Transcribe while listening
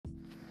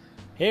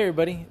Hey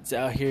everybody, it's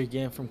Al here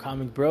again from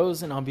Comic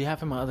Bros, and on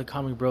behalf of my other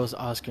Comic Bros,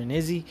 Oscar and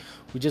Izzy,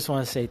 we just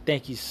want to say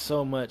thank you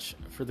so much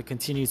for the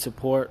continued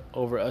support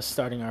over us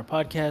starting our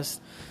podcast.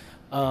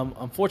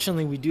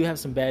 Unfortunately, we do have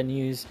some bad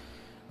news.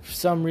 For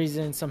some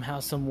reason,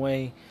 somehow, some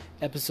way,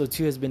 episode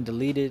 2 has been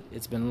deleted.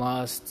 It's been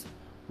lost.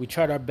 We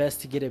tried our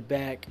best to get it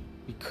back.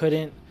 We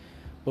couldn't,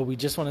 but we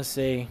just want to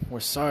say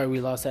we're sorry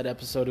we lost that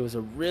episode. It was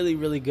a really,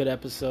 really good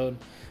episode,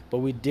 but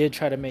we did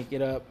try to make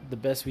it up the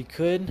best we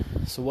could.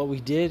 So what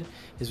we did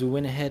is we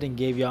went ahead and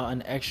gave y'all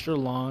an extra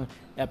long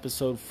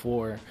episode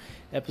 4.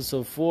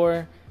 Episode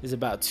 4 is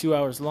about 2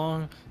 hours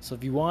long. So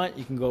if you want,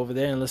 you can go over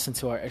there and listen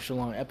to our extra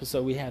long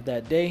episode we have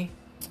that day.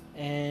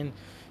 And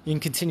you can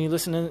continue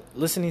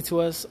listening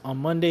to us on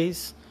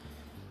Mondays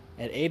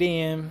at 8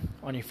 a.m.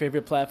 on your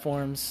favorite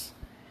platforms.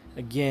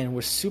 Again,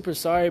 we're super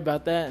sorry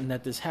about that and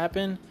that this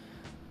happened,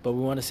 but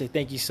we want to say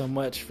thank you so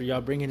much for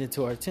y'all bringing it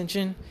to our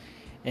attention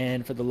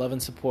and for the love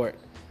and support.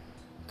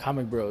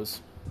 Comic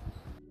Bros.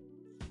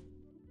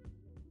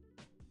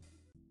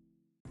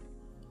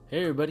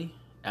 Hey everybody,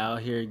 Al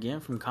here again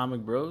from Comic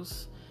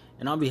Bros.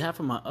 And on behalf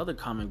of my other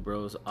Comic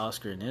Bros,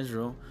 Oscar and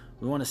Israel,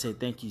 we want to say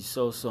thank you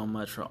so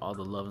much for all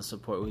the love and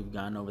support we've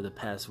gotten over the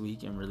past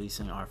week in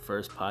releasing our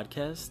first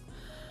podcast.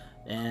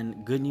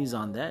 And good news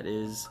on that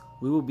is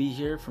we will be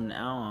here from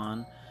now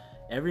on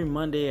every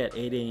Monday at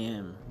 8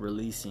 a.m.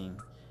 releasing.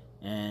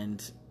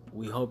 And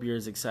we hope you're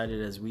as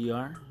excited as we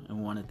are, and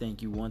we want to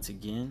thank you once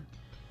again.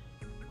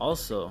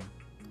 Also,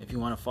 if you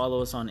want to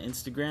follow us on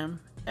Instagram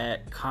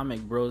at Comic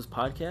Bros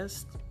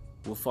Podcast,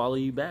 we'll follow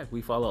you back. We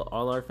follow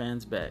all our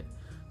fans back.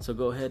 So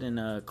go ahead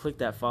and click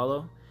that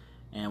follow,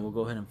 and we'll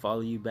go ahead and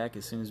follow you back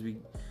as soon as we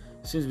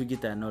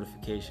get that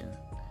notification.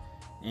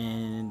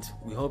 And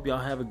we hope y'all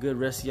have a good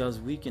rest of y'all's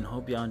week, and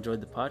hope y'all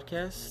enjoyed the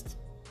podcast.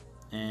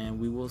 And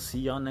we will see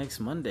y'all next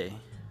Monday.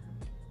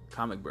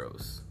 Comic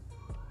Bros.